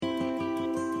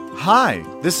Hi,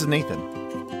 this is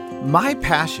Nathan. My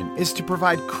passion is to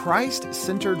provide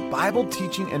Christ-centered Bible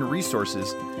teaching and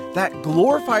resources that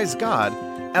glorifies God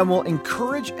and will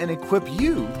encourage and equip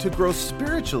you to grow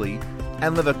spiritually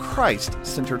and live a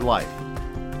Christ-centered life.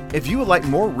 If you would like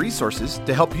more resources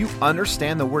to help you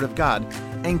understand the Word of God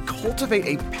and cultivate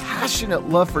a passionate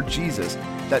love for Jesus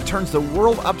that turns the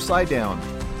world upside down,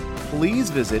 please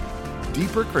visit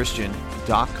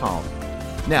deeperchristian.com.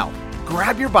 Now,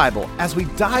 grab your Bible as we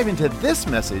dive into this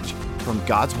message from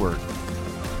God's Word.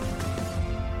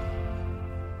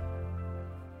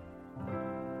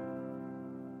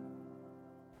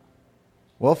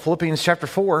 Well, Philippians chapter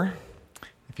 4,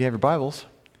 if you have your Bibles.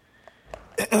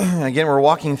 Again, we're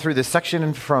walking through this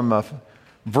section from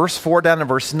verse 4 down to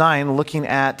verse 9, looking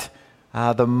at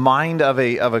the mind of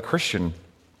a Christian.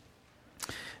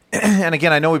 And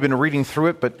again, I know we've been reading through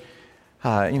it, but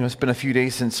it's been a few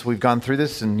days since we've gone through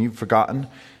this and you've forgotten.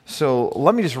 So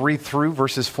let me just read through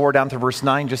verses 4 down to verse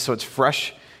 9 just so it's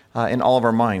fresh in all of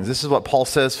our minds. This is what Paul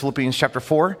says, Philippians chapter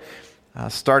 4,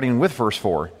 starting with verse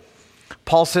 4.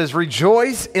 Paul says,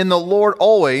 "Rejoice in the Lord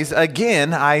always.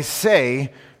 Again, I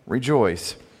say,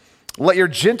 rejoice. Let your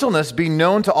gentleness be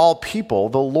known to all people.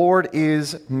 The Lord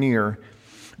is near.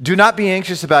 Do not be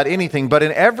anxious about anything, but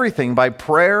in everything by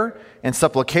prayer and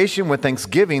supplication with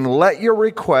thanksgiving, let your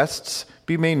requests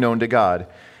be made known to God.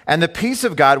 And the peace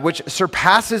of God, which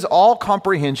surpasses all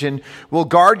comprehension, will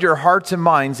guard your hearts and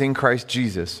minds in Christ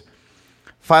Jesus.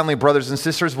 Finally, brothers and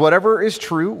sisters, whatever is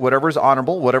true, whatever is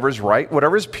honorable, whatever is right,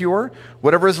 whatever is pure,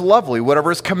 whatever is lovely,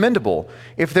 whatever is commendable,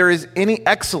 if there is any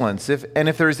excellence, if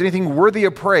there is anything worthy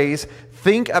of praise,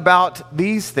 think about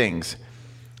these things.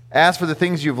 As for the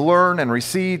things you've learned and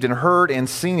received and heard and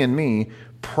seen in me,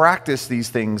 practice these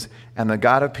things, and the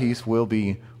God of peace will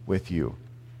be with you."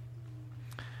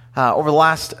 Over the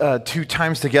last 2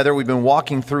 times together, we've been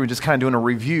walking through, just kind of doing a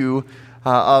review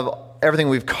of everything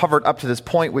we've covered up to this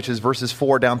point, which is verses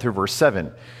 4 down through verse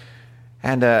 7.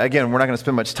 And again, we're not going to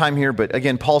spend much time here, but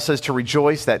again, Paul says to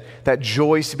rejoice, that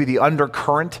joy is to be the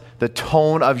undercurrent, the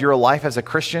tone of your life as a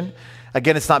Christian.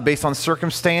 Again, it's not based on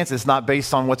circumstance, it's not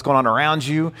based on what's going on around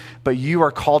you, but you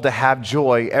are called to have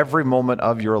joy every moment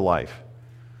of your life.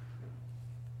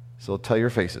 So tell your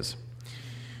faces.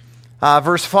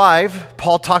 Verse 5,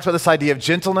 Paul talks about this idea of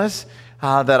gentleness,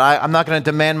 that I'm not going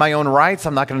to demand my own rights.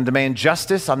 I'm not going to demand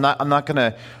justice. I'm not going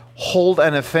to hold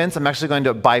an offense. I'm actually going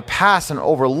to bypass and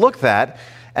overlook that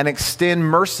and extend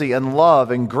mercy and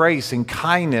love and grace and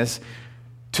kindness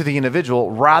to the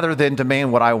individual rather than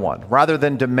demand what I want, rather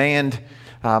than demand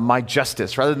my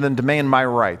justice, rather than demand my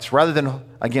rights, rather than,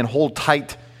 again, hold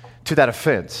tight to that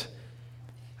offense.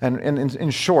 And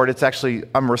in short, it's actually,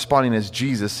 I'm responding as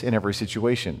Jesus in every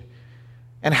situation.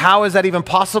 And how is that even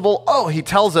possible? Oh, he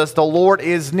tells us the Lord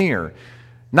is near.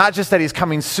 Not just that he's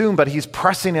coming soon, but he's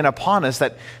pressing in upon us,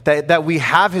 that we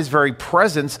have his very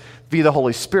presence via the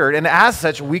Holy Spirit. And as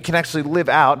such, we can actually live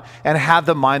out and have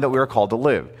the mind that we are called to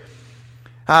live.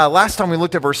 Last time we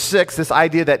looked at verse 6, this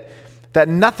idea that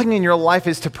nothing in your life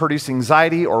is to produce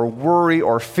anxiety or worry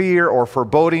or fear or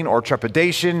foreboding or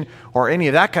trepidation or any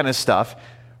of that kind of stuff.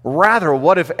 Rather,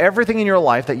 what if everything in your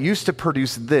life that used to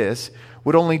produce this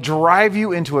would only drive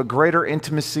you into a greater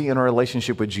intimacy in a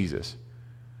relationship with Jesus?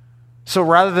 So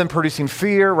rather than producing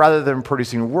fear, rather than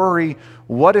producing worry,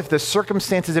 what if the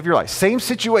circumstances of your life, same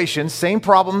situations, same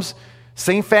problems,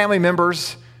 same family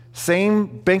members, same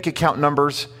bank account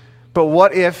numbers, but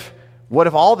what if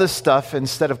all this stuff,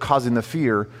 instead of causing the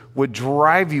fear, would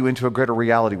drive you into a greater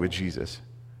reality with Jesus?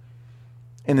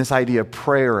 In this idea of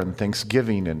prayer and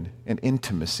thanksgiving and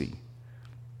intimacy.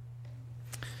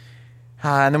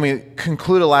 And then we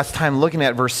concluded last time looking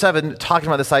at verse 7, talking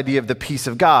about this idea of the peace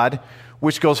of God,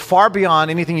 which goes far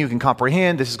beyond anything you can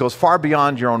comprehend. This goes far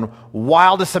beyond your own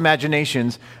wildest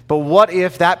imaginations. But what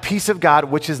if that peace of God,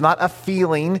 which is not a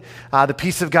feeling, the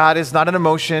peace of God is not an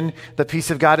emotion, the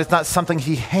peace of God is not something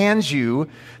he hands you,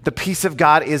 the peace of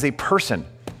God is a person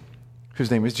whose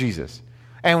name is Jesus.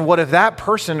 And what if that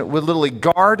person would literally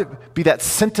be that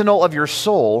sentinel of your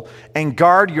soul and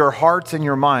guard your hearts and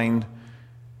your mind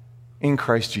in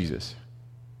Christ Jesus?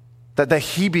 That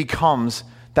he becomes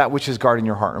that which is guarding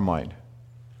your heart and mind.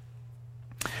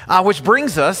 Which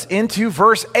brings us into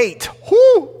verse 8.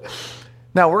 Woo!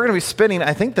 Now we're going to be spending,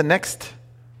 I think, the next,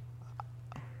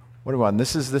 what are we on?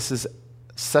 This is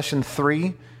session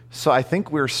 3. So I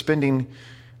think we're spending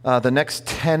the next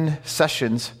 10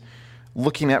 sessions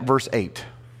looking at verse 8.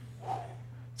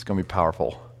 It's going to be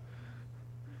powerful.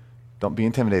 Don't be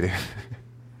intimidated.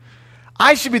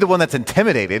 I should be the one that's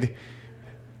intimidated.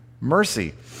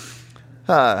 Mercy.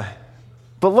 But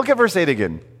look at verse 8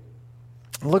 again.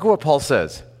 Look at what Paul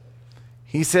says.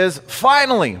 He says,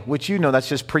 finally, which that's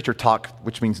just preacher talk,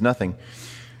 which means nothing.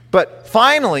 But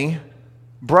finally,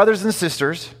 brothers and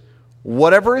sisters,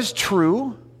 whatever is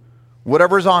true,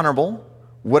 whatever is honorable,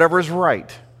 whatever is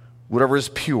right, whatever is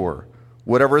pure,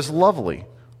 whatever is lovely,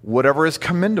 whatever is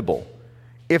commendable,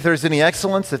 if there's any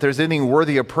excellence, if there's anything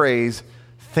worthy of praise,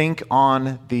 think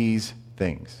on these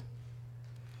things.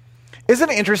 Isn't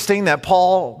it interesting that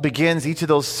Paul begins each of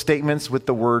those statements with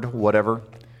the word whatever?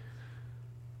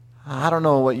 I don't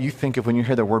know what you think of when you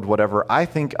hear the word whatever. I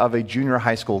think of a junior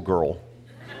high school girl.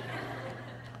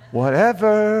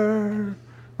 Whatever,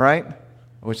 right?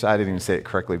 Which I didn't even say it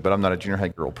correctly, but I'm not a junior high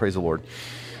girl. Praise the Lord.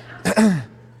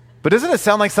 But doesn't it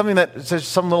sound like something that says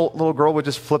some little girl would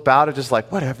just flip out and just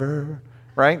like, whatever,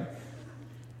 right?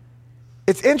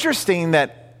 It's interesting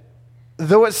that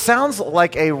though it sounds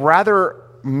like a rather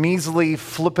measly,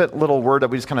 flippant little word that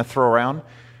we just kind of throw around,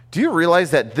 do you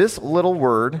realize that this little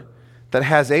word that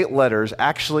has 8 letters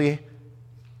actually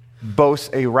boasts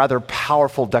a rather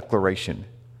powerful declaration?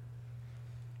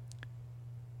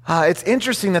 It's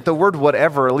interesting that the word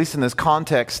whatever, at least in this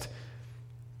context,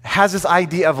 has this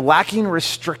idea of lacking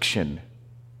restriction.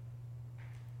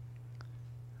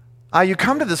 You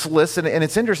come to this list, and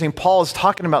it's interesting. Paul is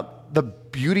talking about the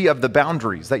beauty of the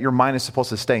boundaries that your mind is supposed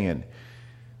to stay in.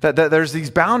 That there's these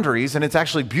boundaries, and it's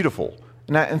actually beautiful.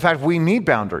 In fact, we need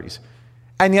boundaries.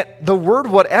 And yet, the word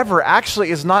whatever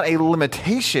actually is not a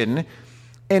limitation.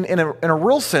 In a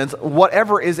real sense,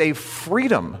 whatever is a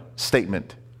freedom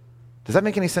statement. Does that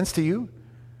make any sense to you?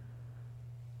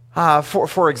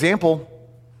 For example,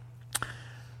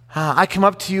 I come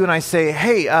up to you and I say,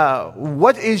 hey,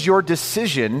 what is your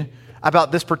decision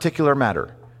about this particular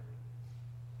matter?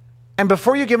 And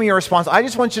before you give me your response, I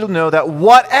just want you to know that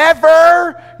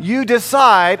whatever you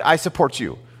decide, I support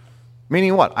you.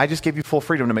 Meaning what? I just gave you full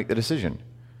freedom to make the decision.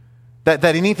 That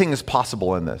anything is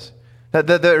possible in this. That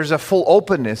there's a full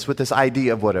openness with this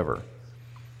idea of whatever.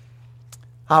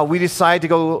 We decide to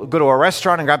go to a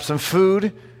restaurant and grab some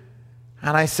food.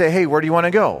 And I say, hey, where do you want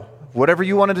to go? Whatever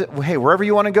you want to do, hey, wherever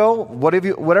you want to go,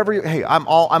 hey, I'm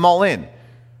all in.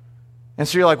 And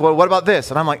so you're like, well, what about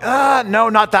this? And I'm like, no,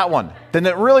 not that one. Then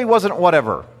it really wasn't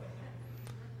whatever.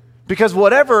 Because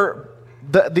whatever,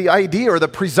 the idea or the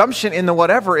presumption in the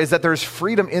whatever is that there's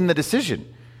freedom in the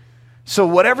decision. So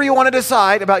whatever you want to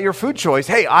decide about your food choice,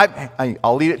 hey,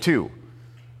 I'll eat it too.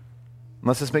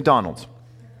 Unless it's McDonald's.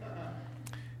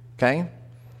 Okay?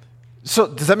 So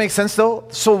does that make sense though?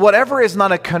 So whatever is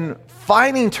not a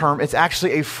confining term, it's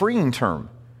actually a freeing term.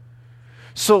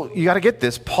 So you got to get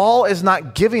this. Paul is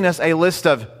not giving us a list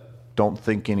of don't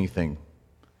think anything.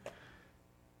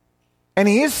 And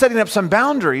he is setting up some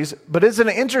boundaries, but isn't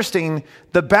it interesting?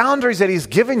 The boundaries that he's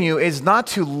given you is not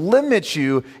to limit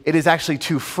you, it is actually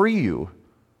to free you.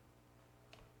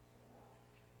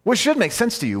 Which should make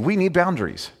sense to you. We need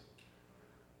boundaries.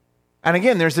 And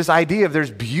again, there's this idea of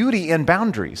there's beauty in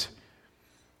boundaries.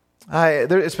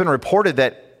 It's been reported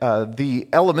that the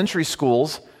elementary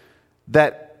schools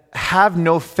that have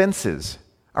no fences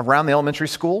around the elementary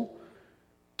school,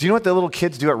 do you know what the little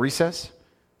kids do at recess?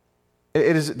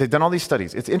 They've done all these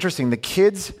studies. It's interesting. The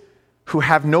kids who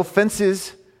have no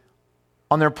fences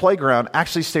on their playground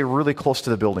actually stay really close to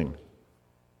the building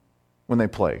when they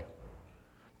play.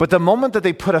 But the moment that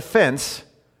they put a fence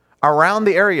around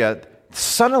the area,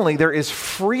 suddenly there is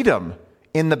freedom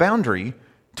in the boundary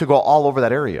to go all over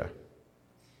that area.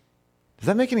 Does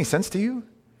that make any sense to you?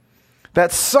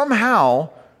 That somehow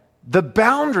the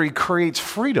boundary creates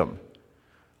freedom.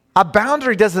 A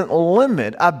boundary doesn't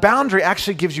limit. A boundary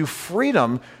actually gives you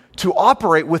freedom to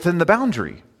operate within the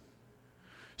boundary.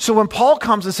 So when Paul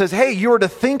comes and says, hey, you are to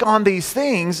think on these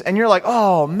things, and you're like,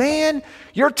 oh man,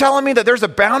 you're telling me that there's a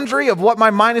boundary of what my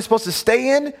mind is supposed to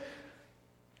stay in?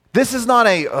 This is not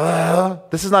an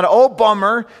oh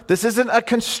bummer. This isn't a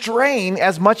constraint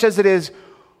as much as it is,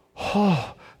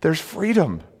 oh, there's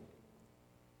freedom.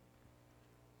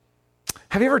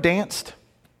 Have you ever danced?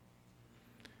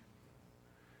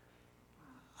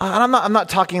 And I'm not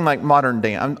talking like modern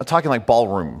dance. I'm talking like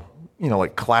ballroom,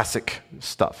 like classic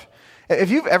stuff. If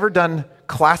you've ever done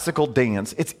classical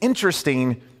dance, it's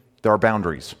interesting, there are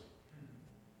boundaries.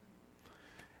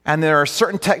 And there are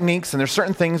certain techniques and there's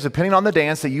certain things, depending on the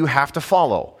dance, that you have to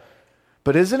follow.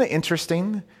 But isn't it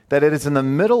interesting that it is in the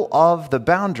middle of the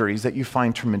boundaries that you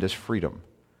find tremendous freedom?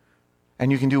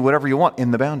 And you can do whatever you want in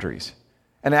the boundaries.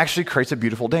 And it actually creates a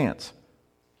beautiful dance.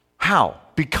 How?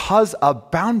 Because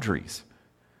of boundaries.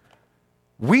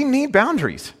 We need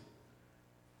boundaries.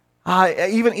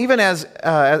 Even as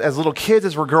little kids,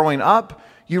 as we're growing up,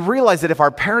 you realize that if our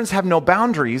parents have no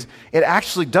boundaries, it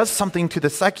actually does something to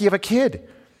the psyche of a kid.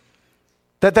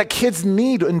 that kids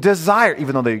need and desire,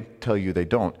 even though they tell you they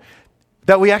don't,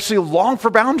 that we actually long for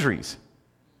boundaries.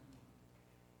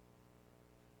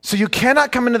 So you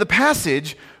cannot come into the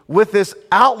passage with this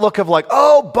outlook of like,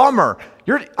 oh, bummer,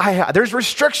 there's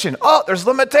restriction, oh, there's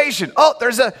limitation, oh,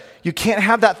 you can't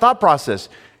have that thought process.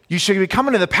 You should be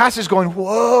coming to the passage going,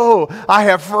 whoa, I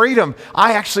have freedom.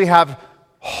 I actually have,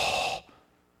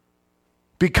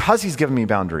 because he's given me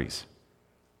boundaries.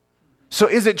 So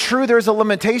is it true there's a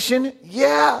limitation?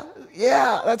 Yeah,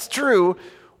 that's true.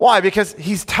 Why? Because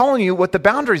he's telling you what the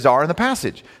boundaries are in the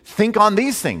passage. Think on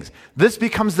these things. This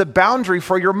becomes the boundary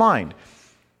for your mind.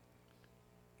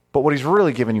 But what he's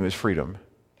really given you is freedom.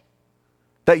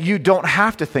 That you don't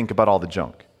have to think about all the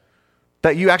junk.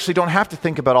 That you actually don't have to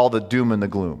think about all the doom and the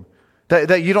gloom.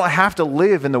 That you don't have to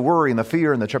live in the worry and the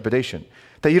fear and the trepidation.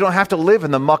 That you don't have to live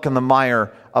in the muck and the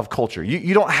mire of culture.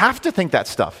 You don't have to think that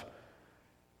stuff.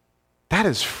 That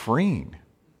is freeing.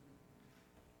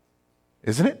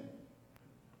 Isn't it?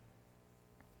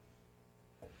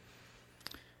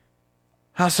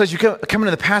 So as you come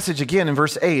into the passage again in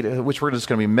verse 8, which we're just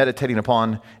going to be meditating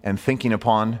upon and thinking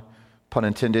upon, pun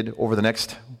intended, over the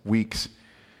next weeks.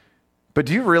 But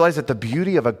do you realize that the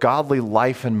beauty of a godly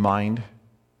life and mind,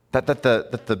 that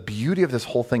the beauty of this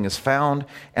whole thing is found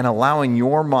in allowing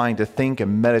your mind to think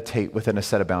and meditate within a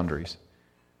set of boundaries?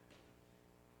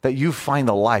 That you find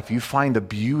the life, you find the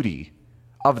beauty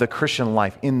of the Christian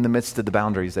life in the midst of the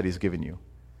boundaries that he's given you.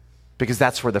 Because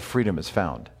that's where the freedom is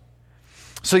found.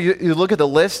 So you look at the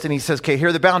list and he says, okay, here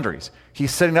are the boundaries. He's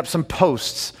setting up some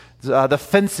posts, the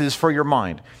fences for your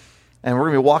mind. And we're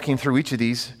going to be walking through each of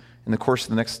these in the course of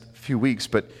the next few weeks.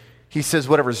 But he says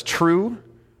whatever is true,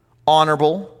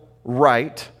 honorable,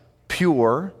 right,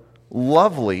 pure,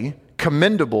 lovely,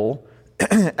 commendable,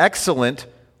 excellent,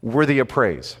 worthy of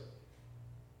praise.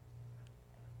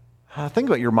 Think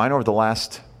about your mind over the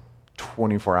last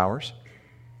 24 hours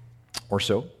or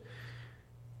so.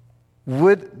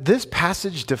 Would this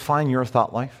passage define your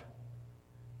thought life?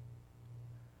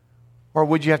 Or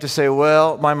would you have to say,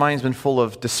 well, my mind's been full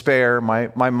of despair,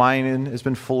 my mind has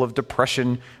been full of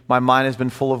depression, my mind has been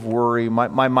full of worry,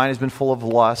 my mind has been full of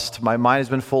lust, my mind has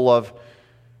been full of...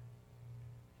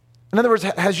 In other words,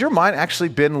 has your mind actually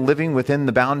been living within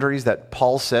the boundaries that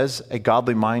Paul says a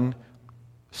godly mind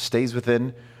stays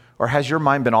within? Or has your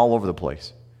mind been all over the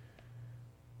place?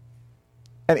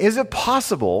 And is it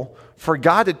possible for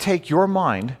God to take your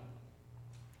mind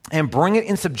and bring it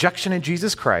in subjection to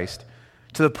Jesus Christ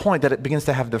to the point that it begins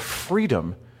to have the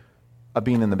freedom of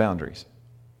being in the boundaries?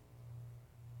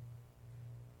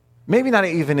 Maybe not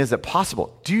even is it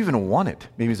possible. Do you even want it?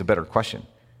 Maybe is a better question.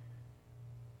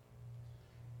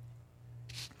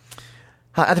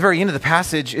 At the very end of the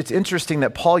passage, it's interesting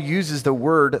that Paul uses the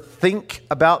word think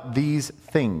about these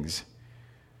things.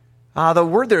 The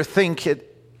word there, think, it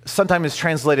sometimes is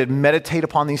translated meditate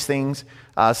upon these things.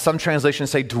 Some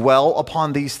translations say dwell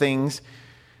upon these things.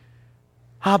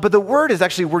 But the word is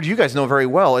actually a word you guys know very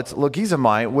well. It's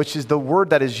logizomai, which is the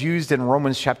word that is used in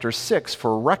Romans chapter 6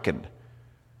 for reckon.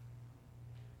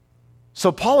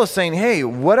 So Paul is saying, hey,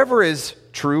 whatever is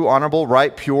true, honorable,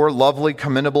 right, pure, lovely,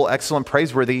 commendable, excellent,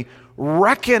 praiseworthy,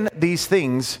 reckon these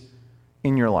things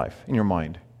in your life, in your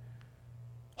mind.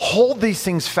 Hold these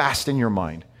things fast in your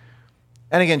mind.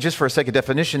 And again, just for a sake of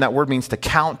definition, that word means to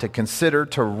count, to consider,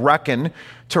 to reckon,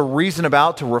 to reason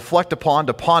about, to reflect upon,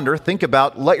 to ponder, think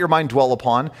about, let your mind dwell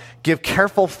upon, give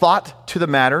careful thought to the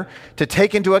matter, to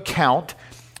take into account,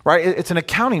 right? It's an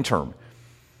accounting term.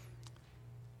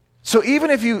 So even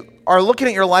if you are looking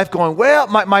at your life going, well,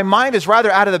 my mind is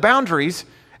rather out of the boundaries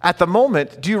at the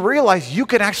moment, do you realize you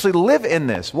can actually live in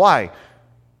this? Why?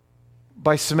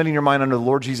 By submitting your mind under the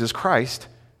Lord Jesus Christ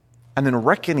and then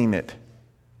reckoning it.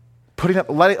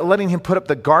 Letting him put up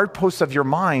the guard posts of your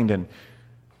mind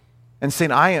and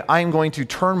saying, I am going to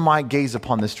turn my gaze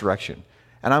upon this direction.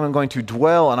 And I'm going to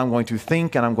dwell, and I'm going to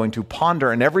think, and I'm going to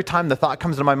ponder. And every time the thought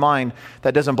comes into my mind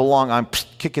that doesn't belong, I'm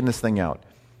kicking this thing out.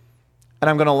 And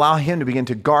I'm going to allow him to begin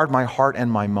to guard my heart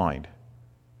and my mind.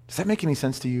 Does that make any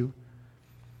sense to you?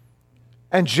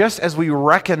 And just as we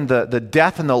reckon the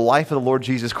death and the life of the Lord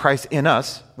Jesus Christ in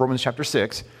us, Romans chapter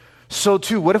 6, so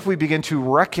too, what if we begin to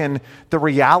reckon the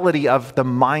reality of the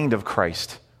mind of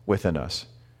Christ within us?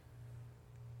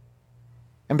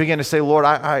 And begin to say, Lord,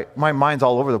 my mind's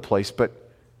all over the place,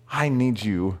 but I need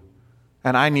you,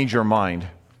 and I need your mind.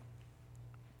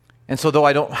 And so though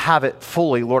I don't have it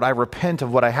fully, Lord, I repent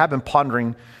of what I have been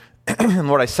pondering, and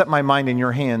Lord, I set my mind in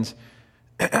your hands.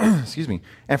 Excuse me.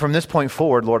 And from this point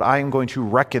forward, Lord, I am going to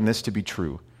reckon this to be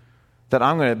true. That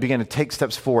I'm going to begin to take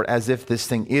steps forward as if this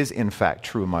thing is in fact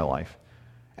true in my life.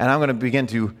 And I'm going to begin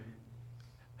to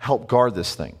help guard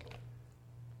this thing.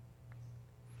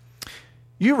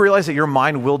 You realize that your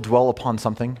mind will dwell upon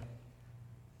something?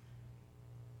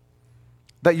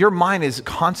 That your mind is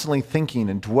constantly thinking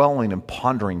and dwelling and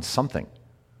pondering something,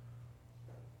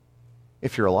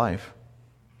 if you're alive.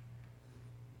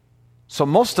 So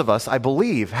most of us, I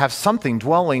believe, have something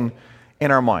dwelling in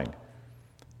our mind.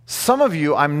 Some of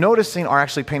you, I'm noticing, are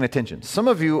actually paying attention. Some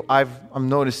of you, I'm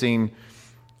noticing,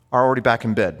 are already back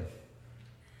in bed.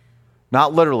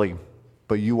 Not literally,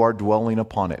 but you are dwelling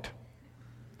upon it.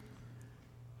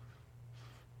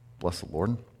 Bless the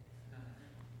Lord.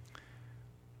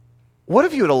 What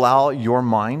if you would allow your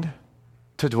mind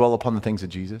to dwell upon the things of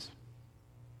Jesus?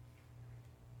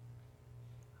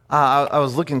 I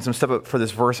was looking some stuff up for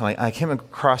this verse, and I came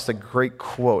across a great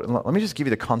quote. And let me just give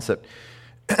you the concept.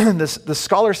 The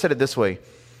scholar said it this way.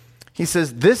 He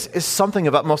says, "This is something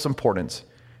of utmost importance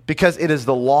because it is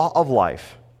the law of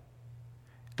life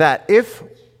that if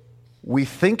we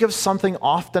think of something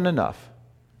often enough,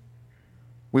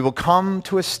 we will come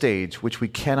to a stage which we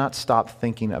cannot stop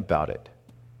thinking about it."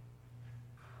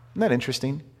 Isn't that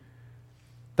interesting?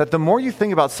 That the more you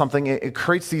think about something, it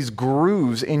creates these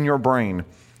grooves in your brain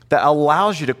that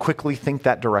allows you to quickly think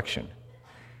that direction.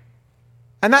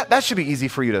 And that should be easy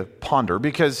for you to ponder,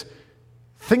 because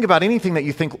think about anything that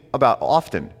you think about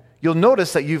often. You'll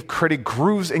notice that you've created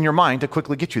grooves in your mind to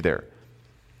quickly get you there.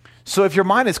 So if your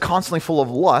mind is constantly full of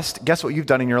lust, guess what you've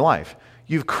done in your life?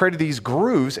 You've created these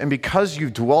grooves, and because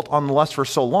you've dwelt on lust for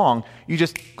so long, you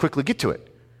just quickly get to it.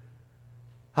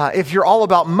 If you're all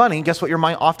about money, guess what your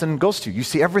mind often goes to? You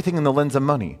see everything in the lens of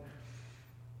money.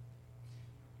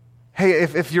 Hey,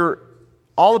 if you're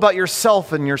all about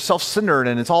yourself and you're self-centered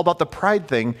and it's all about the pride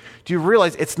thing, do you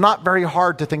realize it's not very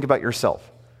hard to think about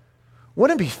yourself?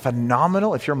 Wouldn't it be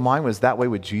phenomenal if your mind was that way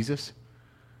with Jesus?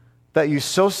 That you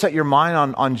so set your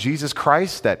mind on Jesus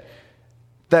Christ that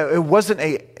it wasn't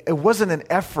an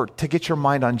effort to get your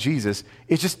mind on Jesus.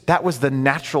 It's just that was the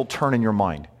natural turn in your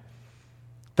mind.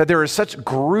 That there are such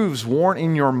grooves worn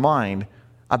in your mind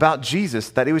about Jesus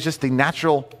that it was just the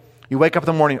natural. You wake up in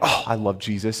the morning, oh, I love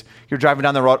Jesus. You're driving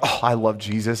down the road, oh, I love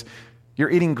Jesus. You're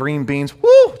eating green beans.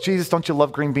 Woo, Jesus, don't you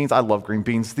love green beans? I love green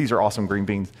beans. These are awesome green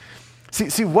beans.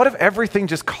 See, what if everything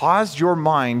just caused your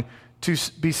mind to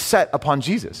be set upon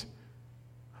Jesus?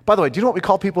 By the way, do you know what we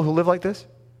call people who live like this?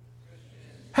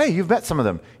 Hey, you've met some of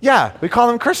them. Yeah, we call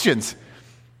them Christians.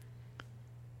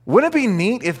 Wouldn't it be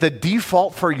neat if the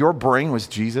default for your brain was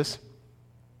Jesus?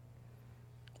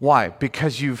 Why?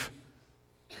 Because you've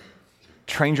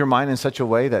trained your mind in such a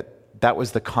way that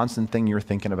was the constant thing you were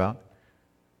thinking about.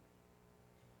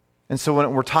 And so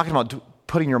when we're talking about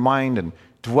putting your mind and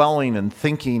dwelling and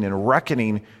thinking and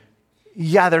reckoning,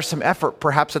 yeah, there's some effort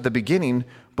perhaps at the beginning,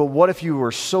 but what if you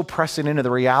were so pressing into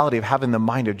the reality of having the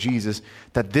mind of Jesus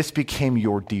that this became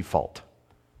your default?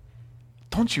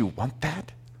 Don't you want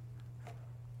that?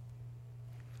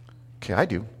 Okay, I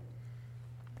do.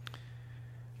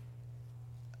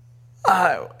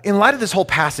 In light of this whole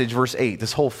passage, verse 8,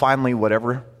 this whole finally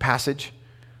whatever passage,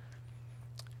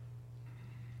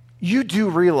 you do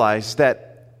realize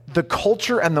that the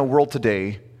culture and the world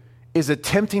today is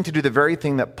attempting to do the very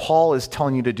thing that Paul is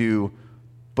telling you to do,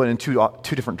 but in two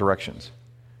different directions.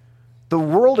 The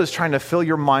world is trying to fill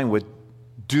your mind with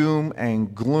doom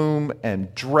and gloom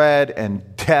and dread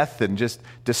and death and just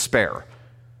despair.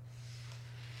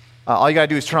 All you got to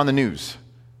do is turn on the news.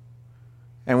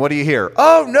 And what do you hear?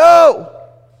 Oh, no!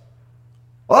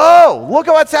 Oh, look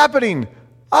at what's happening.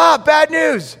 Bad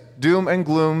news. Doom and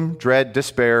gloom, dread,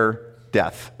 despair,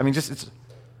 death. I mean,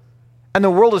 and the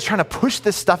world is trying to push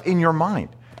this stuff in your mind.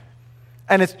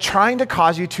 And it's trying to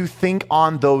cause you to think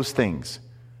on those things.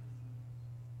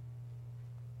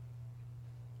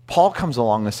 Paul comes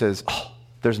along and says,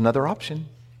 there's another option.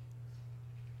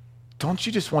 Don't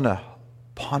you just want to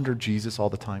ponder Jesus all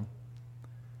the time?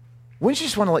 Wouldn't you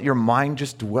just want to let your mind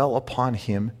just dwell upon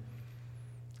him?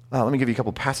 Let me give you a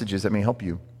couple passages that may help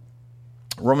you.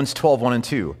 Romans 12, 1 and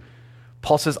 2.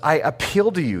 Paul says, I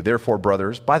appeal to you, therefore,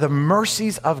 brothers, by the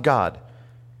mercies of God.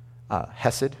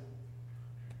 Hesed,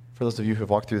 for those of you who have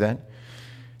walked through that.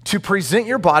 To present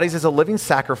your bodies as a living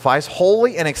sacrifice,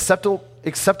 holy and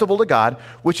acceptable to God,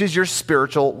 which is your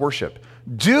spiritual worship.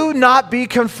 Do not be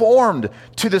conformed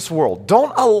to this world.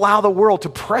 Don't allow the world to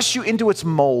press you into its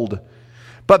mold,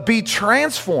 but be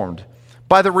transformed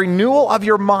by the renewal of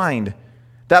your mind,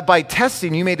 that by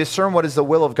testing you may discern what is the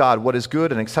will of God, what is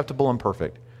good and acceptable and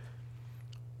perfect.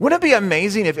 Wouldn't it be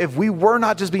amazing if we were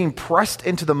not just being pressed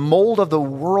into the mold of the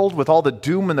world with all the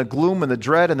doom and the gloom and the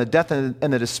dread and the death and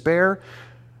the despair,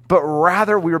 but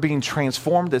rather we were being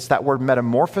transformed? It's that word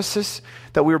metamorphosis,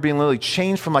 that we were being literally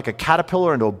changed from like a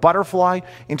caterpillar into a butterfly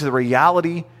into the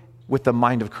reality with the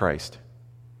mind of Christ.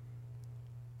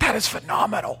 is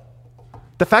phenomenal.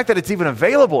 The fact that it's even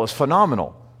available is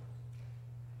phenomenal.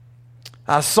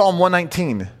 Psalm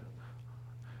 119.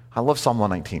 I love Psalm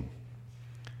 119,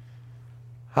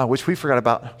 which we forgot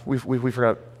about. We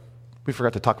forgot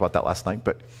to talk about that last night.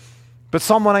 But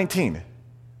Psalm 119.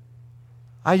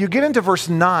 You get into verse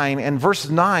 9, and verse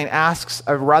 9 asks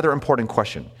a rather important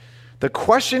question. The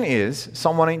question is,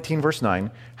 Psalm 119, verse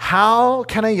 9, how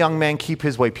can a young man keep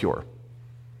his way pure?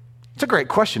 It's a great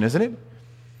question, isn't it?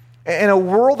 In a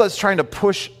world that's trying to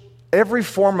push every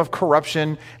form of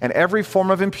corruption and every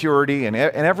form of impurity and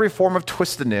every form of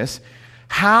twistedness,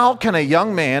 how can a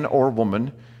young man or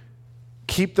woman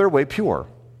keep their way pure?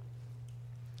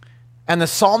 And the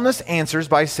psalmist answers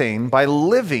by saying, by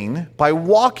living, by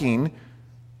walking,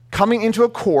 coming into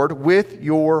accord with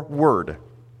your word.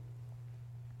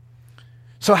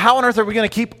 So how on earth are we going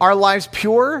to keep our lives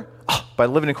pure? By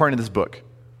living according to this book.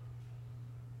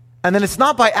 And then it's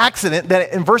not by accident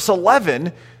that in verse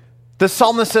 11, the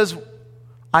psalmist says,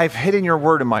 I've hidden your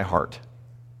word in my heart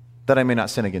that I may not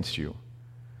sin against you.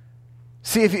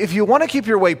 See, if you want to keep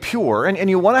your way pure and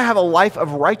you want to have a life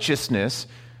of righteousness,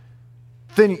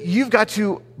 then you've got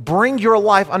to bring your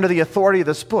life under the authority of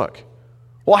this book.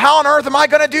 Well, how on earth am I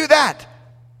going to do that?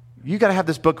 You got to have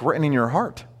this book written in your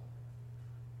heart.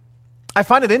 I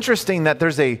find it interesting that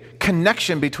there's a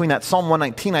connection between that Psalm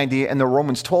 119 idea and the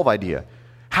Romans 12 idea.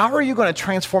 How are you going to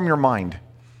transform your mind?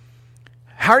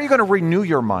 How are you going to renew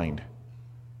your mind?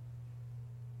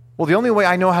 Well, the only way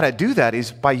I know how to do that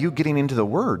is by you getting into the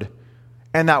Word,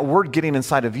 and that Word getting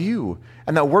inside of you,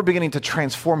 and that Word beginning to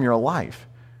transform your life.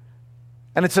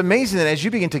 And it's amazing that as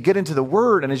you begin to get into the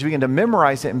Word and as you begin to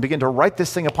memorize it and begin to write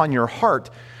this thing upon your heart,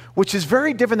 which is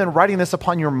very different than writing this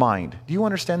upon your mind. Do you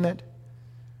understand that?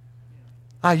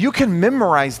 You can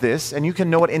memorize this and you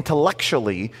can know it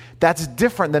intellectually. That's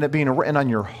different than it being written on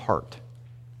your heart.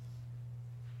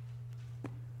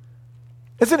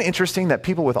 Isn't it interesting that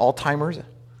people with Alzheimer's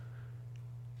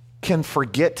can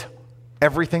forget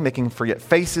everything? They can forget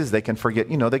faces. They can forget,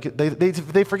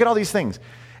 they forget all these things.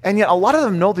 And yet a lot of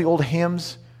them know the old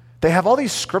hymns. They have all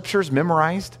these scriptures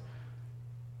memorized.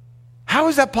 How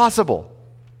is that possible?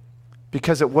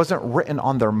 Because it wasn't written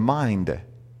on their mind. It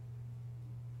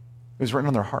was written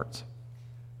on their hearts.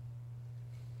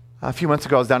 A few months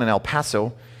ago, I was down in El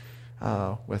Paso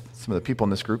with some of the people in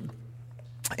this group.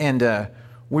 And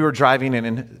we were driving,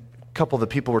 and a couple of the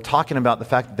people were talking about the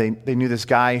fact that they knew this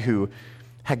guy who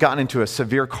had gotten into a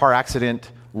severe car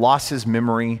accident, lost his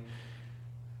memory,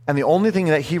 and the only thing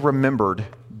that he remembered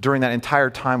during that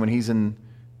entire time when he's in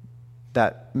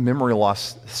that memory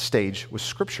loss stage was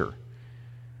Scripture.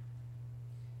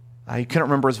 He couldn't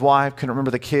remember his wife, couldn't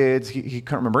remember the kids, he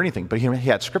couldn't remember anything, but he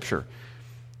had Scripture.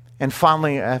 And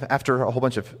finally, after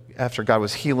God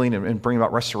was healing and bringing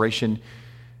about restoration,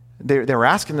 they were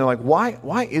asking, they're like,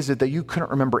 why is it that you couldn't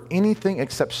remember anything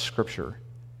except Scripture?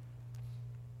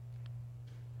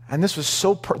 And this was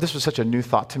such a new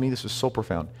thought to me. This was so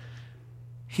profound.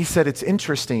 He said, it's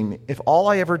interesting, if all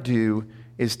I ever do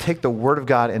is take the Word of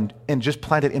God and just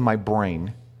plant it in my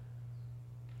brain,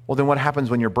 well, then what happens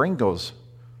when your brain goes?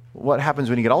 What happens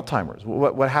when you get Alzheimer's?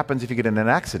 What happens if you get in an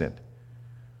accident?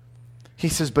 He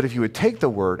says, but if you would take the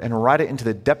Word and write it into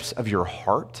the depths of your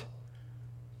heart,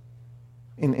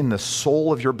 in the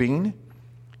soul of your being,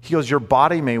 he goes, your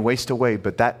body may waste away,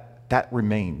 but that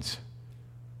remains.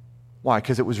 Why?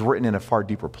 Because it was written in a far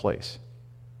deeper place.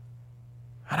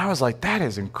 And I was like, that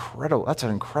is incredible. That's an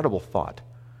incredible thought.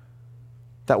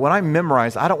 That when I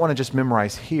memorize, I don't want to just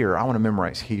memorize here. I want to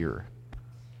memorize here.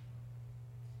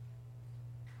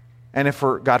 And if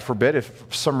God forbid, if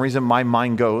for some reason my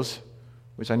mind goes,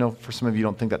 which I know for some of you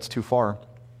don't think that's too far,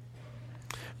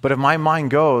 but if my mind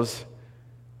goes,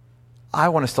 I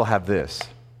want to still have this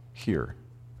here.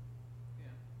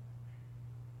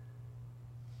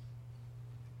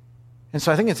 And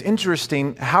so I think it's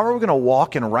interesting, how are we going to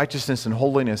walk in righteousness and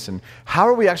holiness, and how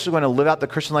are we actually going to live out the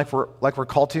Christian life like we're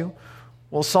called to?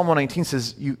 Well, Psalm 119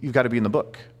 says you've got to be in the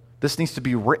book. This needs to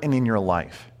be written in your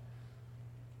life.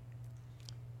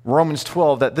 Romans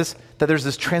 12, that there's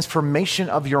this transformation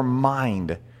of your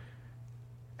mind.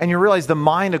 And you realize the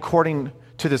mind, according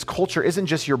to this culture, isn't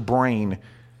just your brain.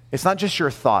 It's not just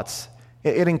your thoughts.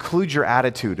 It includes your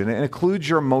attitude, and it includes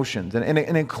your emotions, and it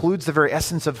includes the very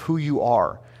essence of who you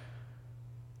are.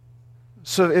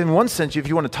 So in one sense, if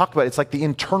you want to talk about it, it's like the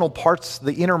internal parts,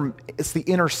 it's the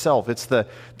inner self. It's the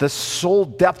soul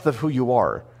depth of who you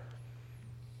are.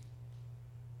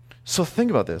 So think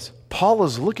about this. Paul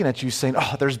is looking at you saying,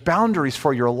 there's boundaries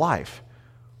for your life.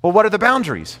 Well, what are the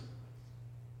boundaries?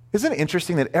 Isn't it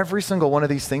interesting that every single one of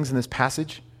these things in this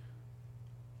passage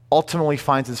ultimately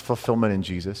finds its fulfillment in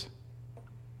Jesus?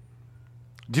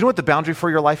 Do you know what the boundary for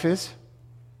your life is?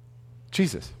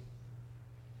 Jesus.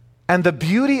 And the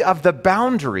beauty of the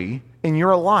boundary in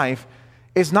your life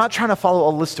is not trying to follow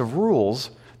a list of rules.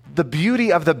 The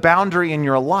beauty of the boundary in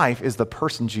your life is the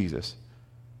person Jesus.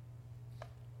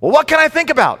 Well, what can I think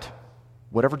about?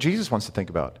 Whatever Jesus wants to think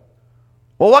about.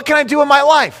 Well, what can I do in my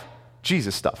life?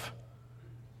 Jesus stuff.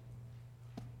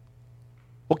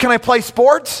 Well, can I play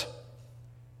sports?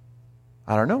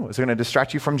 I don't know. Is it going to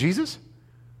distract you from Jesus?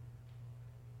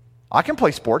 I can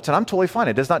play sports and I'm totally fine.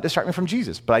 It does not distract me from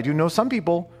Jesus. But I do know some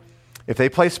people, if they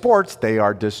play sports, they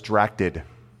are distracted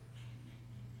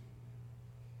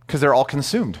because they're all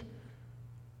consumed.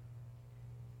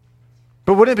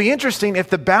 But wouldn't it be interesting if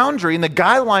the boundary and the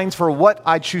guidelines for what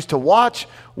I choose to watch,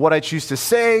 what I choose to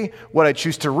say, what I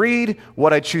choose to read,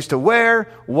 what I choose to wear,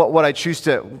 what I choose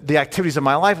to, the activities of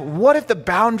my life, what if the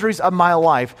boundaries of my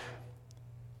life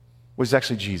was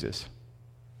actually Jesus?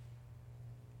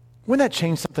 Wouldn't that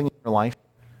change something in your life?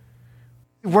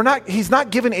 He's not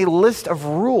given a list of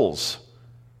rules.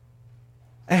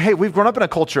 And hey, we've grown up in a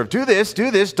culture of do this, don't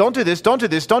do this, don't do this, don't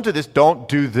do this, don't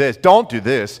do this, don't do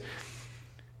this.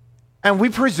 And we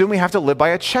presume we have to live by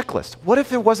a checklist. What if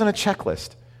there wasn't a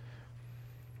checklist?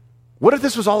 What if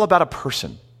this was all about a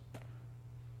person?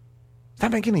 Does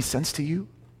that make any sense to you?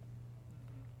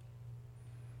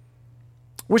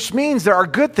 Which means there are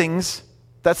good things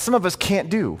that some of us can't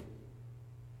do.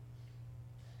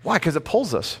 Why? Because it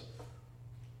pulls us.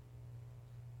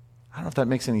 I don't know if that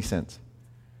makes any sense.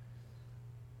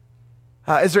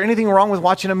 Is there anything wrong with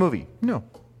watching a movie? No.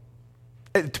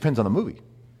 It depends on the movie.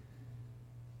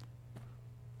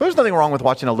 There's nothing wrong with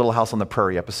watching a Little House on the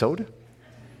Prairie episode.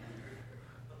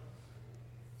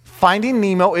 Finding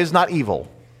Nemo is not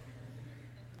evil.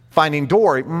 Finding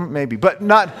Dory, maybe, but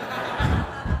not.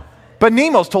 But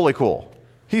Nemo's totally cool.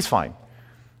 He's fine.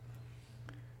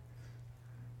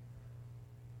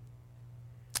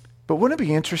 But wouldn't it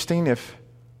be interesting if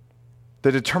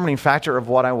the determining factor of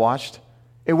what I watched,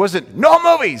 it wasn't no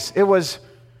movies. It was,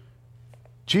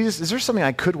 Jesus, is there something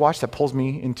I could watch that pulls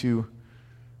me into,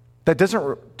 that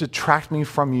doesn't detract me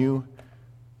from you,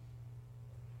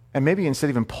 and maybe instead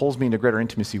even pulls me into greater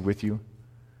intimacy with you?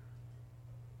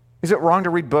 Is it wrong to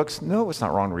read books? No, it's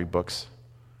not wrong to read books.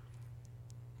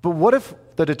 But what if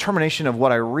the determination of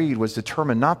what I read was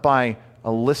determined not by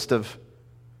a list of,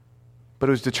 but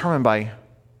it was determined by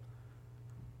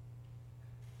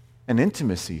an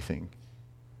intimacy thing?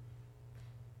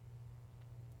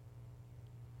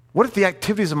 What if the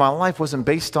activities of my life wasn't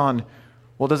based on,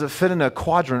 well, does it fit in a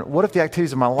quadrant? What if the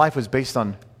activities of my life was based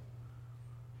on,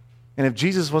 and if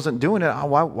Jesus wasn't doing it,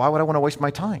 why would I want to waste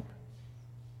my time?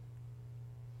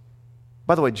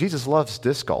 By the way, Jesus loves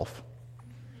disc golf.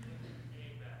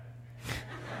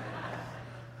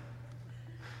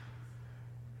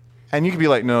 And you could be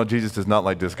like, no, Jesus does not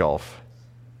like disc golf.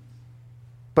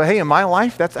 But hey, in my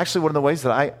life, that's actually one of the ways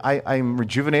that I'm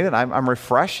rejuvenated, I'm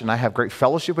refreshed, and I have great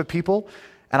fellowship with people,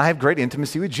 and I have great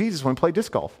intimacy with Jesus when we play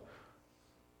disc golf.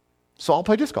 So I'll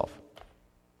play disc golf.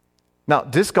 Now,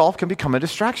 disc golf can become a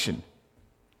distraction.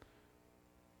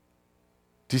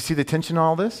 Do you see the tension in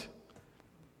all this?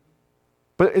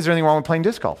 But is there anything wrong with playing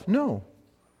disc golf? No.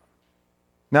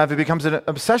 Now, if it becomes an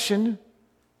obsession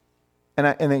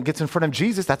and it gets in front of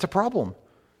Jesus, that's a problem.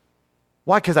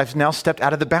 Why? Because I've now stepped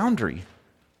out of the boundary.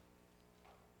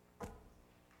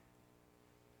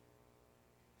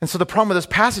 And so the problem with this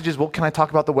passage is, well, can I talk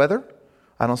about the weather?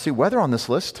 I don't see weather on this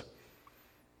list.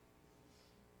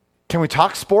 Can we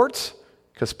talk sports?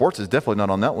 Because sports is definitely not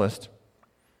on that list.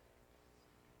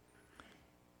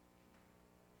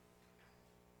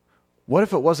 What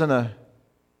if it wasn't a,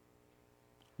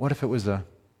 what if it was a,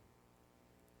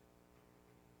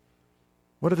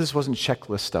 what if this wasn't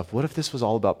checklist stuff? What if this was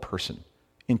all about person,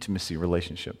 intimacy,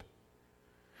 relationship?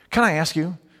 Can I ask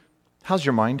you, how's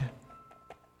your mind?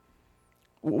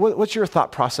 What's your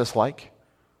thought process like?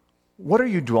 What are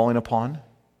you dwelling upon?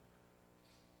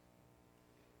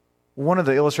 One of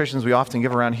the illustrations we often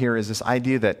give around here is this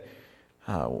idea that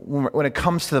when it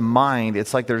comes to the mind,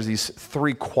 it's like there's these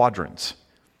three quadrants.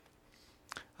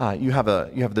 You have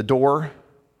the door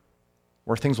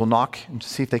where things will knock and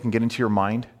see if they can get into your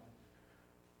mind.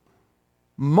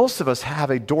 Most of us have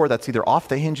a door that's either off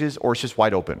the hinges or it's just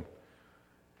wide open.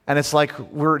 And it's like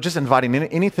we're just inviting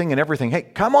anything and everything. Hey,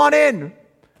 come on in.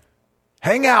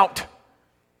 Hang out.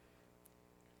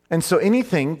 And so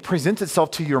anything presents itself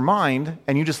to your mind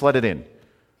and you just let it in.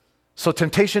 So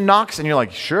temptation knocks and you're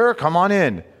like, sure, come on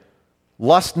in.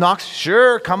 Lust knocks,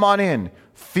 sure, come on in.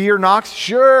 Fear knocks,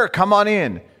 sure, come on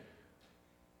in.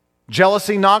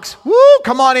 Jealousy knocks, woo,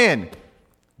 come on in.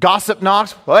 Gossip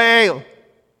knocks, hey,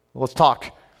 let's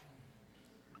talk.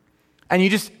 And you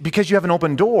just, because you have an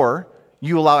open door,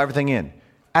 you allow everything in.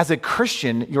 As a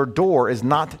Christian, your door is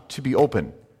not to be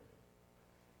open.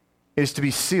 It is to be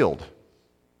sealed.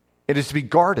 It is to be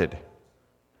guarded.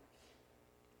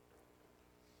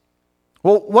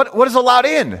 Well, what is allowed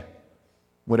in?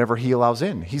 Whatever he allows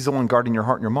in. He's the one guarding your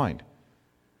heart and your mind.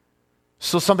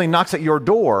 So something knocks at your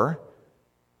door,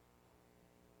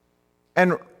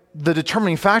 and the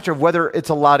determining factor of whether it's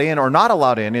allowed in or not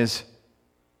allowed in is,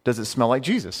 does it smell like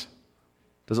Jesus?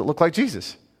 Does it look like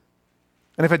Jesus?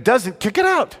 And if it doesn't, kick it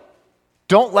out.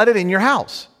 Don't let it in your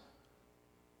house.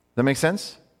 That make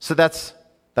sense? So that's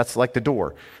like the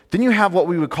door. Then you have what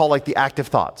we would call like the active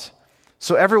thoughts.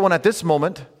 So everyone at this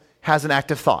moment has an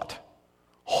active thought.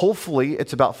 Hopefully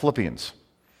it's about Philippians.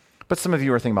 But some of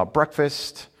you are thinking about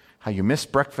breakfast, how you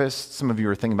missed breakfast. Some of you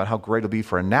are thinking about how great it'll be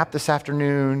for a nap this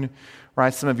afternoon,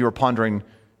 right? Some of you are pondering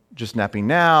just napping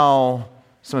now.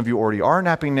 Some of you already are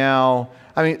napping now.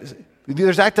 I mean,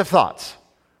 there's active thoughts,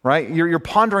 right? You're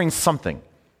pondering something.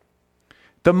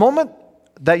 The moment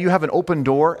that you have an open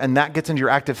door and that gets into your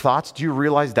active thoughts, do you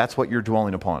realize that's what you're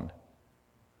dwelling upon?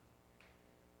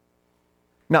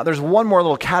 Now, there's one more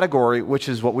little category, which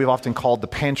is what we've often called the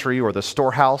pantry or the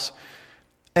storehouse.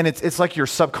 And it's like your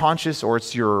subconscious, or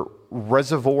it's your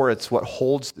reservoir. It's what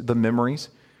holds the memories.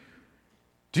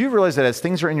 Do you realize that as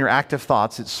things are in your active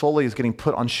thoughts, it slowly is getting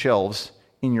put on shelves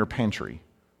in your pantry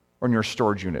or in your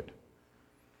storage unit?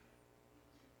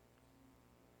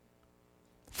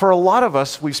 For a lot of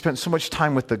us, we've spent so much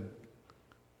time with the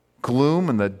gloom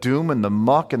and the doom and the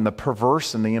muck and the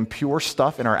perverse and the impure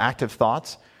stuff in our active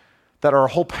thoughts that our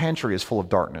whole pantry is full of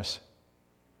darkness.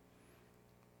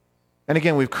 And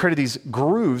again, we've created these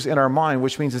grooves in our mind,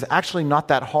 which means it's actually not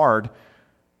that hard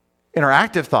in our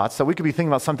active thoughts that we could be thinking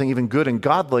about something even good and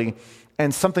godly,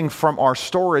 and something from our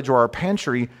storage or our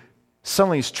pantry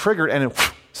suddenly is triggered, and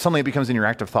suddenly it becomes in your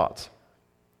active thoughts.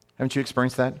 Haven't you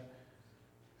experienced that?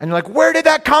 And you're like, where did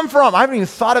that come from? I haven't even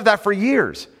thought of that for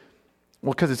years.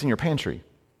 Well, because it's in your pantry.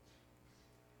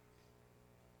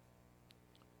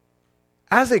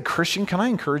 As a Christian, can I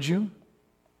encourage you?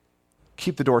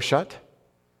 Keep the door shut.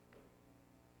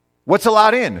 What's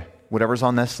allowed in? Whatever's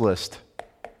on this list.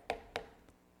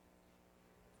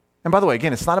 And by the way,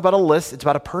 again, it's not about a list, it's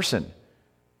about a person.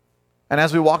 And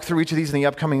as we walk through each of these in the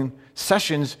upcoming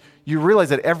sessions, you realize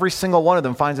that every single one of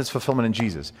them finds its fulfillment in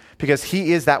Jesus. Because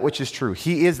he is that which is true.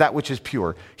 He is that which is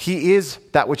pure. He is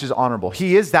that which is honorable.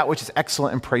 He is that which is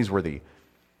excellent and praiseworthy.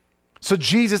 So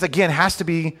Jesus, again, has to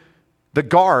be the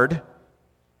guard,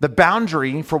 the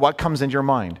boundary for what comes into your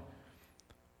mind.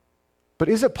 But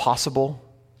is it possible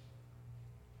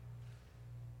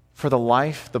for the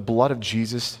life, the blood of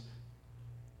Jesus,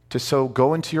 to so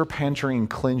go into your pantry and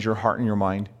cleanse your heart and your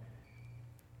mind,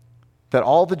 that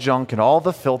all the junk and all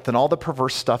the filth and all the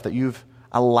perverse stuff that you've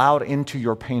allowed into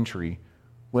your pantry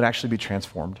would actually be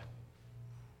transformed?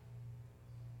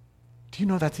 Do you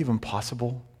know that's even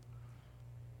possible?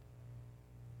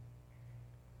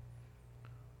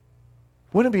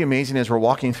 Wouldn't it be amazing as we're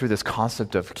walking through this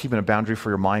concept of keeping a boundary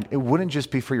for your mind, it wouldn't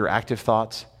just be for your active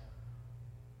thoughts.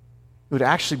 It would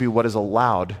actually be what is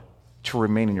allowed to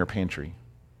remain in your pantry.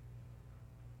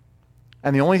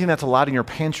 And the only thing that's allowed in your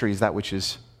pantry is that which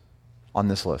is on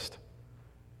this list.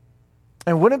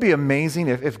 And wouldn't it be amazing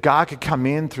if God could come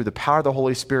in through the power of the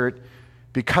Holy Spirit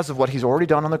because of what he's already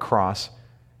done on the cross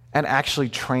and actually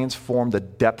transform the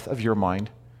depth of your mind?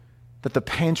 That the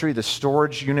pantry, the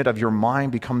storage unit of your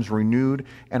mind becomes renewed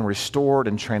and restored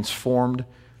and transformed.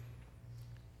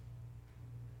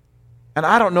 And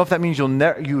I don't know if that means you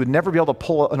would never be able to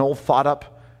pull an old thought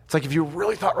up. It's like if you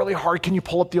really thought really hard, can you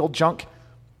pull up the old junk?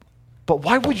 But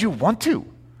why would you want to?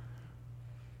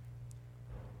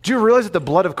 Do you realize that the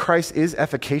blood of Christ is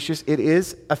efficacious? It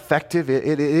is effective.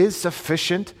 It is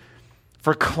sufficient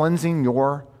for cleansing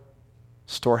your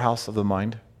storehouse of the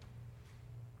mind.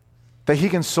 That he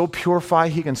can so purify,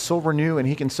 he can so renew, and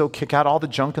he can so kick out all the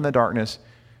junk and the darkness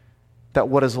that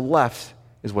what is left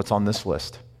is what's on this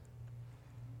list.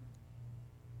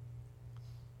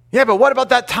 Yeah, but what about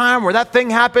that time where that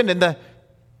thing happened and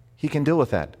he can deal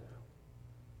with that?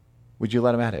 Would you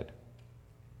let him at it?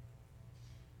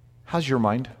 How's your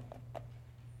mind?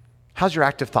 How's your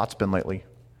active thoughts been lately?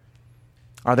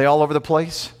 Are they all over the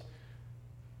place?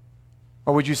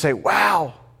 Or would you say,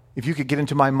 wow, if you could get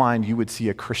into my mind, you would see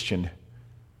a Christian?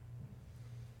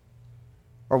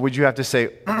 Or would you have to say,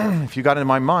 if you got into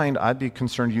my mind, I'd be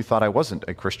concerned you thought I wasn't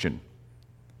a Christian?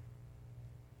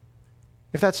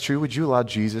 If that's true, would you allow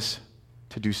Jesus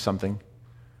to do something?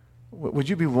 Would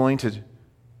you be willing to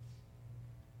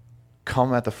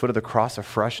come at the foot of the cross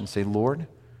afresh and say, Lord,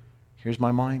 here's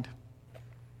my mind.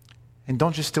 And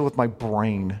don't just deal with my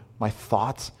brain, my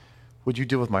thoughts. Would you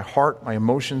deal with my heart, my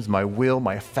emotions, my will,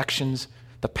 my affections,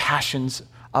 the passions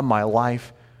of my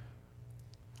life?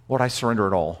 Lord, I surrender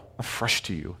it all afresh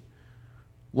to you.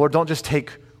 Lord, don't just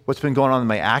take what's been going on in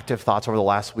my active thoughts over the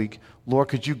last week. Lord,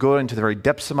 could you go into the very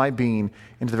depths of my being,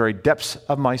 into the very depths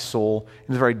of my soul,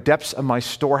 into the very depths of my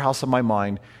storehouse of my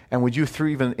mind, and would you, through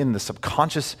even in the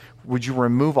subconscious, would you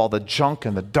remove all the junk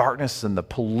and the darkness and the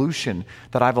pollution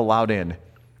that I've allowed in?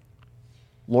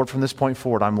 Lord, from this point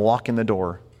forward, I'm locking the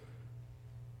door,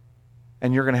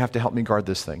 and you're going to have to help me guard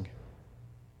this thing.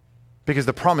 Because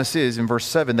the promise is, in verse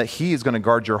 7, that he is going to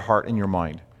guard your heart and your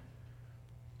mind.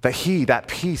 That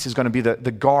peace is going to be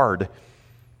the guard.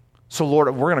 So,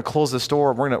 Lord, we're going to close this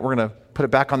door. We're going to put it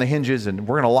back on the hinges, and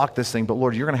we're going to lock this thing. But,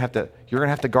 Lord, you're going to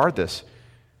have to guard this.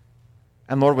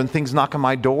 And, Lord, when things knock on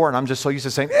my door, and I'm just so used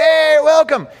to saying, "Hey,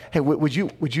 welcome." Hey, would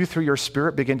you through your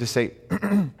Spirit begin to say,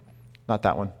 "Not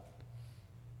that one.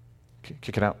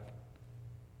 Kick it out.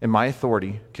 In my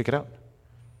authority, kick it out,"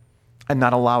 and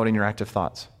not allow it in your active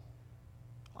thoughts.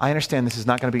 I understand this is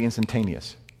not going to be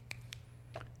instantaneous.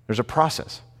 There's a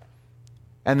process.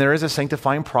 And there is a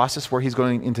sanctifying process where he's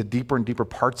going into deeper and deeper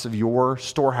parts of your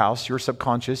storehouse, your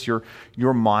subconscious, your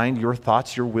mind, your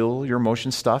thoughts, your will, your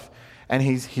emotion stuff. And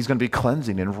he's going to be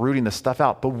cleansing and rooting the stuff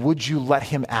out. But would you let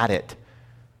him at it?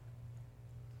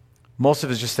 Most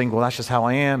of us just think, well, that's just how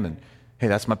I am. And hey,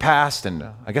 that's my past. And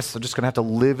I guess I'm just going to have to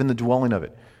live in the dwelling of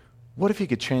it. What if he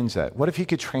could change that? What if he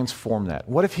could transform that?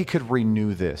 What if he could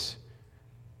renew this?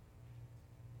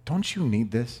 Don't you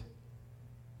need this?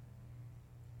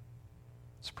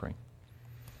 Let's pray.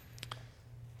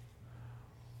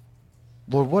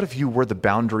 Lord, what if you were the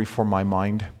boundary for my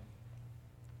mind?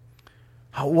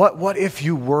 What if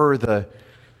you were the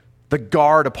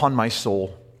guard upon my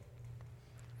soul?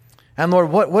 And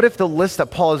Lord, what if the list that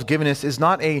Paul has given us is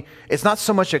it's not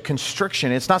so much a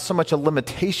constriction, it's not so much a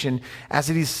limitation as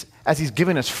he's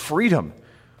given us freedom.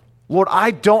 Lord,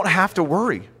 I don't have to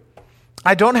worry.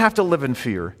 I don't have to live in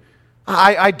fear.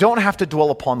 I don't have to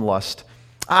dwell upon lust.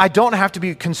 I don't have to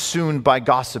be consumed by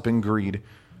gossip and greed.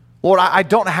 Lord, I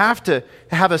don't have to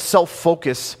have a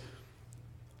self-focus.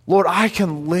 Lord, I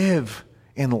can live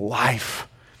in life.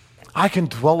 I can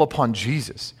dwell upon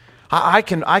Jesus. I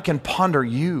can ponder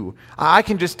you. I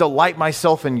can just delight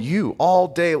myself in you all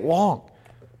day long.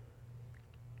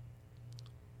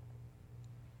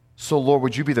 So, Lord,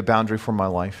 would you be the boundary for my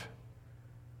life?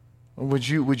 Would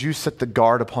you set the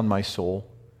guard upon my soul?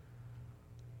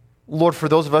 Lord, for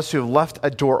those of us who have left a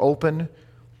door open,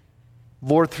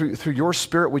 Lord, through your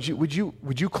Spirit, would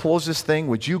you close this thing?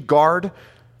 Would you guard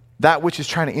that which is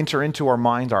trying to enter into our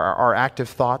minds, our active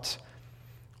thoughts?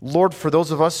 Lord, for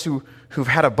those of us who've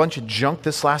had a bunch of junk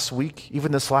this last week,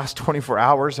 even this last 24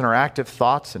 hours in our active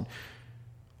thoughts, and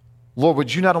Lord,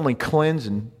 would you not only cleanse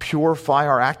and purify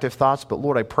our active thoughts, but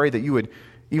Lord, I pray that you would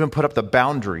even put up the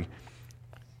boundary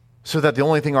so that the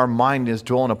only thing our mind is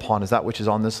dwelling upon is that which is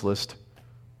on this list,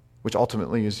 which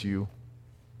ultimately is you.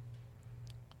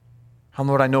 And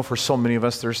Lord, I know for so many of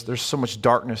us, there's so much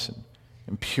darkness and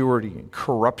impurity and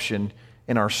corruption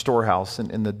in our storehouse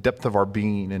and in the depth of our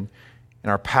being and in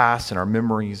our past and our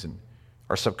memories and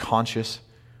our subconscious.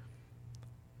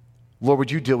 Lord,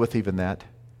 would you deal with even that?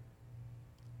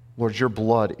 Lord, your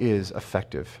blood is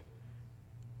effective.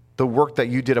 The work that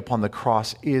you did upon the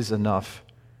cross is enough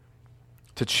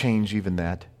to change even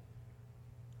that.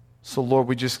 So Lord,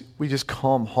 we just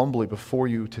come humbly before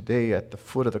you today at the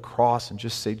foot of the cross and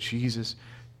just say, Jesus,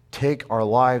 take our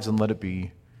lives and let it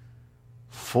be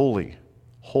fully,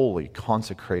 wholly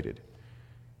consecrated.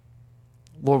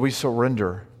 Lord, we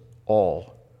surrender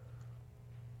all.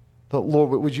 But Lord,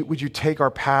 would you take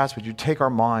our past, would you take our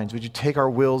minds, would you take our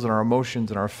wills and our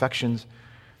emotions and our affections,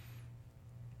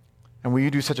 and will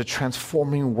you do such a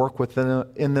transforming work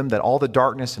in them that all the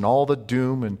darkness and all the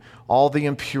doom and all the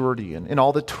impurity and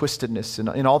all the twistedness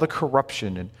and all the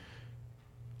corruption and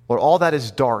Lord, all that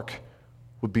is dark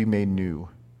would be made new,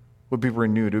 would be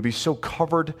renewed. It would be so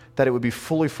covered that it would be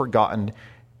fully forgotten.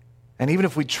 And even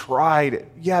if we tried,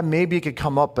 maybe it could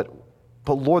come up,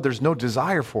 but Lord, there's no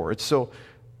desire for it. So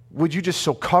would you just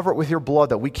so cover it with your blood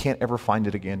that we can't ever find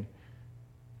it again?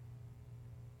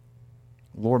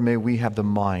 Lord, may we have the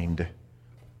mind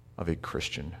of a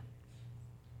Christian.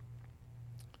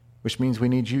 Which means we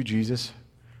need you, Jesus.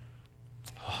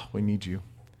 Oh, we need you.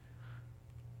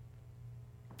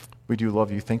 We do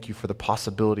love you. Thank you for the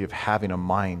possibility of having a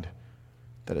mind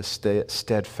that is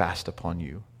steadfast upon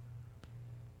you.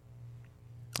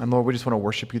 And Lord, we just want to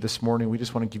worship you this morning. We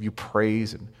just want to give you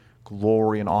praise and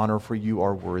glory and honor, for you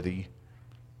are worthy.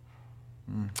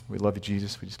 We love you,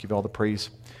 Jesus. We just give you all the praise.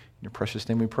 In your precious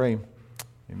name we pray.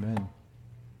 Amen.